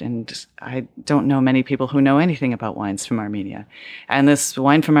Armenia, right? And I don't know many people who know anything about wines from Armenia. And this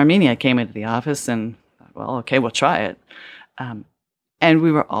wine from Armenia came into the office and, well, okay, we'll try it. And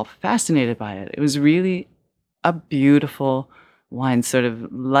we were all fascinated by it. It was really a beautiful wine, sort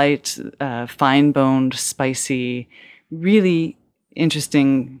of light, fine-boned, spicy, really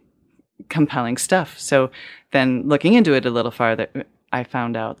interesting, compelling stuff. So then looking into it a little farther, I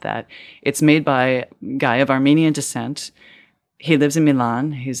found out that it's made by a guy of Armenian descent. He lives in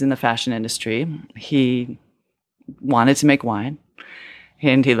Milan. He's in the fashion industry. He wanted to make wine,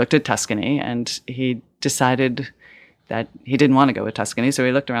 and he looked at Tuscany, and he decided that he didn't want to go with Tuscany. So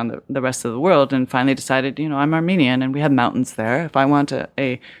he looked around the rest of the world and finally decided, I'm Armenian and we have mountains there. If I want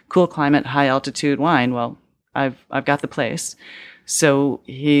a cool climate, high altitude wine, well, I've got the place. So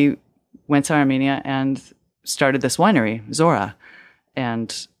he went to Armenia and started this winery, Zora.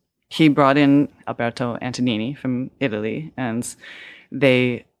 And he brought in Alberto Antonini from Italy, and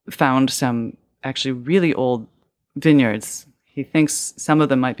they found some actually really old vineyards. He thinks some of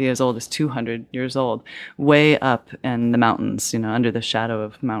them might be as old as 200 years old, way up in the mountains, under the shadow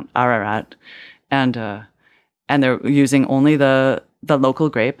of Mount Ararat. And they're using only the local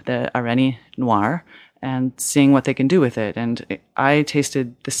grape, the Areni Noir, and seeing what they can do with it. And I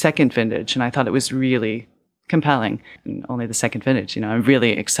tasted the second vintage, and I thought it was really compelling. And only the second vintage, I'm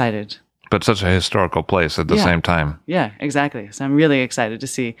really excited. But such a historical place at the same time. Yeah, exactly. So I'm really excited to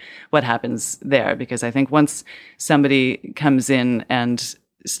see what happens there, because I think once somebody comes in and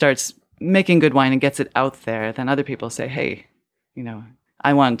starts making good wine and gets it out there, then other people say, hey,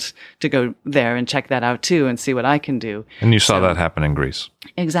 I want to go there and check that out too and see what I can do. And you saw that happen in Greece.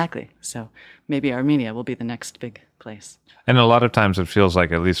 Exactly. So maybe Armenia will be the next big place. And a lot of times it feels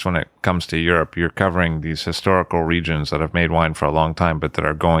like, at least when it comes to Europe, you're covering these historical regions that have made wine for a long time, but that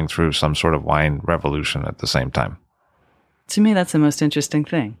are going through some sort of wine revolution at the same time. To me, that's the most interesting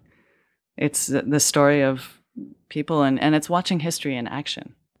thing. It's the story of people, and it's watching history in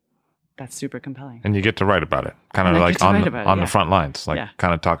action. That's super compelling. And you get to write about it, kind of like on the front lines,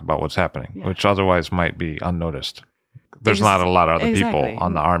 kind of talk about what's happening, which otherwise might be unnoticed. There's not a lot of other people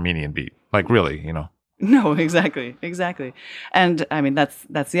on the Armenian beat, really, No, exactly. And I mean,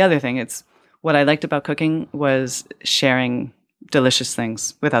 that's the other thing. It's what I liked about cooking was sharing delicious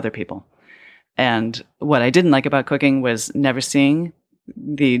things with other people. And what I didn't like about cooking was never seeing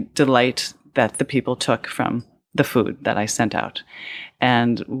the delight that the people took from the food that I sent out.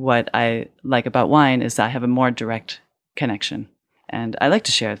 And what I like about wine is I have a more direct connection. And I like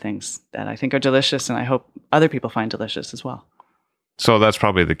to share things that I think are delicious, and I hope other people find delicious as well. So that's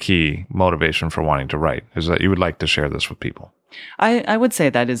probably the key motivation for wanting to write, is that you would like to share this with people. I would say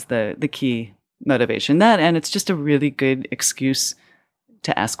that is the key motivation. That, and it's just a really good excuse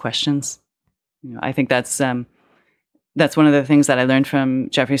to ask questions. I think that's one of the things that I learned from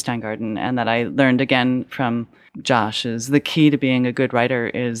Jeffrey Steingarten, and that I learned again from Josh, is the key to being a good writer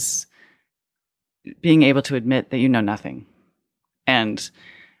is being able to admit that you know nothing, and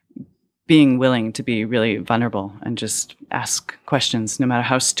being willing to be really vulnerable and just ask questions, no matter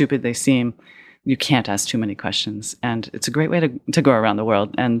how stupid they seem. You can't ask too many questions. And it's a great way to go around the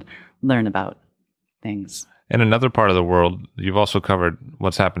world and learn about things. In another part of the world, you've also covered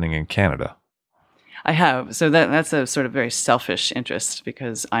what's happening in Canada. I have. So that's a sort of very selfish interest,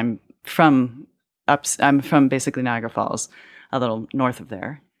 because I'm from basically Niagara Falls, a little north of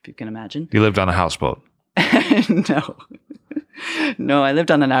there, if you can imagine. You lived on a houseboat? No, I lived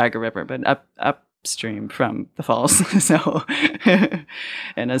on the Niagara River, but upstream from the falls. So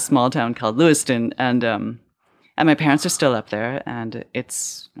in a small town called Lewiston, and my parents are still up there, and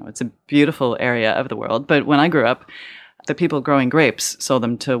it's a beautiful area of the world. But when I grew up, the people growing grapes sold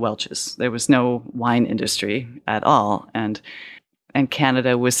them to Welch's. There was no wine industry at all. And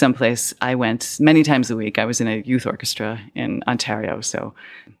Canada was someplace I went many times a week. I was in a youth orchestra in Ontario. So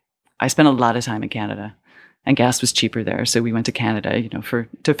I spent a lot of time in Canada, and gas was cheaper there. So we went to Canada,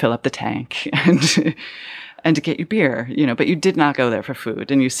 to fill up the tank and to get your beer, but you did not go there for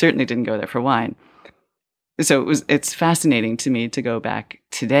food, and you certainly didn't go there for wine. So it's fascinating to me to go back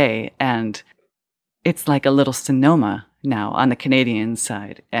today, and it's like a little Sonoma now on the Canadian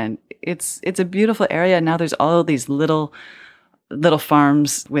side. And it's a beautiful area. Now there's all these little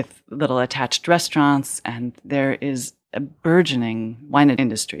farms with little attached restaurants, and there is a burgeoning wine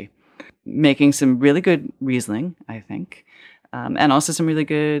industry, making some really good Riesling, I think, and also some really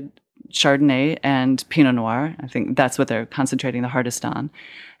good Chardonnay and Pinot Noir. I think that's what they're concentrating the hardest on.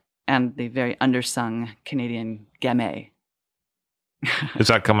 And the very undersung Canadian Gamay. Is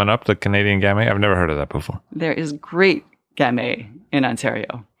that coming up, the Canadian Gamay? I've never heard of that before. There is great Gamay in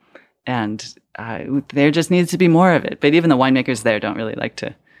Ontario, and there just needs to be more of it. But even the winemakers there don't really like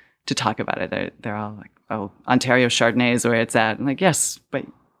to talk about it. They're all like, "Oh, Ontario Chardonnay is where it's at." I'm like, yes, but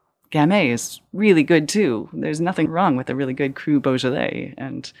Gamay is really good too. There's nothing wrong with a really good Cru Beaujolais.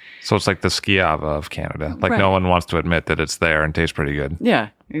 And so it's like the Schiava of Canada. Like, right. No one wants to admit that it's there and tastes pretty good.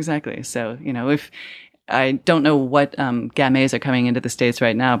 Yeah, exactly. So, if I don't know what Gamays are coming into the States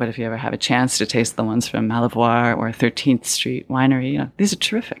right now, but if you ever have a chance to taste the ones from Malivoire or 13th Street Winery, these are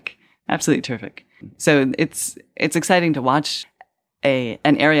terrific. Absolutely terrific. So it's exciting to watch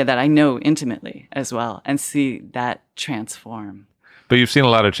an area that I know intimately as well and see that transform. But you've seen a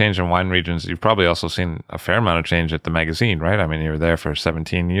lot of change in wine regions. You've probably also seen a fair amount of change at the magazine, right? I mean, you were there for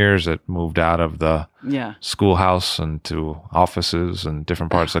 17 years. It moved out of the schoolhouse and to offices in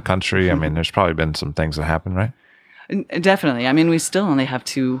different parts of the country. I mean, there's probably been some things that happened, right? Definitely. I mean, we still only have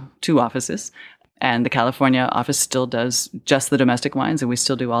two offices, and the California office still does just the domestic wines, and we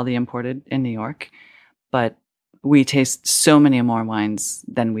still do all the imported in New York. But we taste so many more wines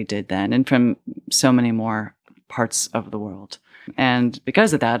than we did then, and from so many more parts of the world. And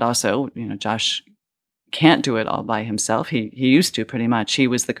because of that, also, Josh can't do it all by himself. He used to, pretty much. He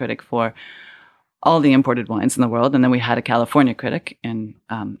was the critic for all the imported wines in the world, and then we had a California critic in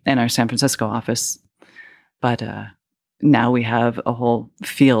our San Francisco office. But now we have a whole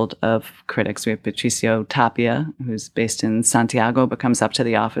field of critics. We have Patricio Tapia, who's based in Santiago, but comes up to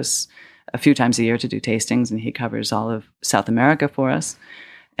the office a few times a year to do tastings, and he covers all of South America for us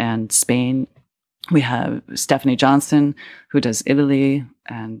and Spain. We have Stephanie Johnston, who does Italy,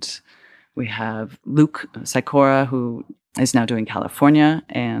 and we have Luke Sikora, who is now doing California,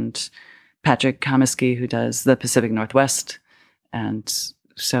 and Patrick Komisky, who does the Pacific Northwest. And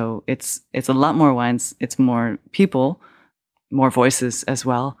so it's a lot more wines, it's more people, more voices as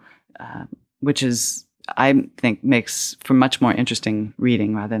well, which is, I think, makes for much more interesting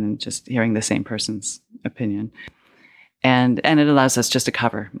reading rather than just hearing the same person's opinion. And it allows us just to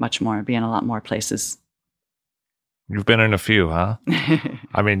cover much more, be in a lot more places. You've been in a few, huh?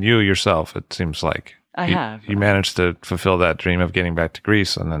 I mean, you yourself, it seems like. I have. You managed to fulfill that dream of getting back to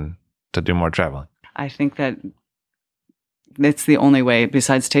Greece and then to do more traveling. I think that it's the only way,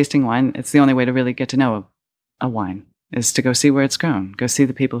 besides tasting wine, it's the only way to really get to know a wine, is to go see where it's grown, go see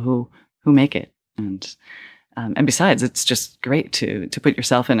the people who make it. And besides, it's just great to put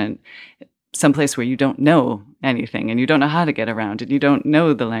yourself in some place where you don't know anything and you don't know how to get around and you don't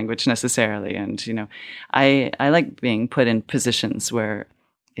know the language necessarily. And, I like being put in positions where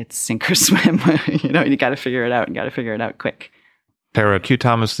it's sink or swim. You got to figure it out and got to figure it out quick. Tara Q.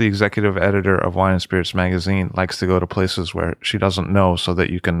 Thomas, the executive editor of Wine and Spirits magazine, likes to go to places where she doesn't know so that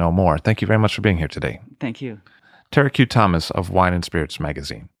you can know more. Thank you very much for being here today. Thank you. Tara Q. Thomas of Wine and Spirits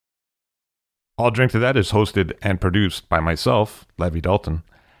magazine. All Drink to That is hosted and produced by myself, Levi Dalton.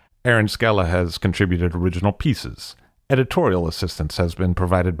 Aaron Scala has contributed original pieces. Editorial assistance has been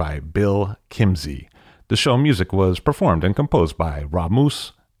provided by Bill Kimsey. The show music was performed and composed by Rob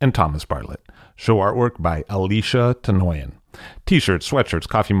Moose and Thomas Bartlett. Show artwork by Alicia Tenoyan. T-shirts, sweatshirts,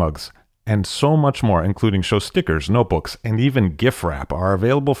 coffee mugs, and so much more, including show stickers, notebooks, and even gift wrap, are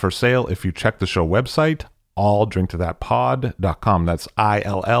available for sale if you check the show website, alldrinktothatpod.com. That's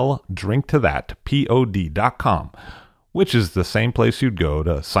ILL drinktothatpod.com. which is the same place you'd go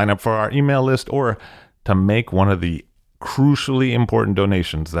to sign up for our email list or to make one of the crucially important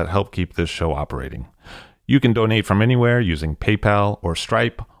donations that help keep this show operating. You can donate from anywhere using PayPal or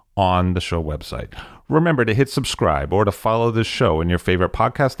Stripe on the show website. Remember to hit subscribe or to follow this show in your favorite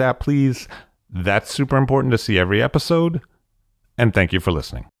podcast app, please. That's super important to see every episode. And thank you for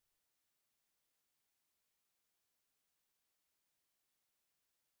listening.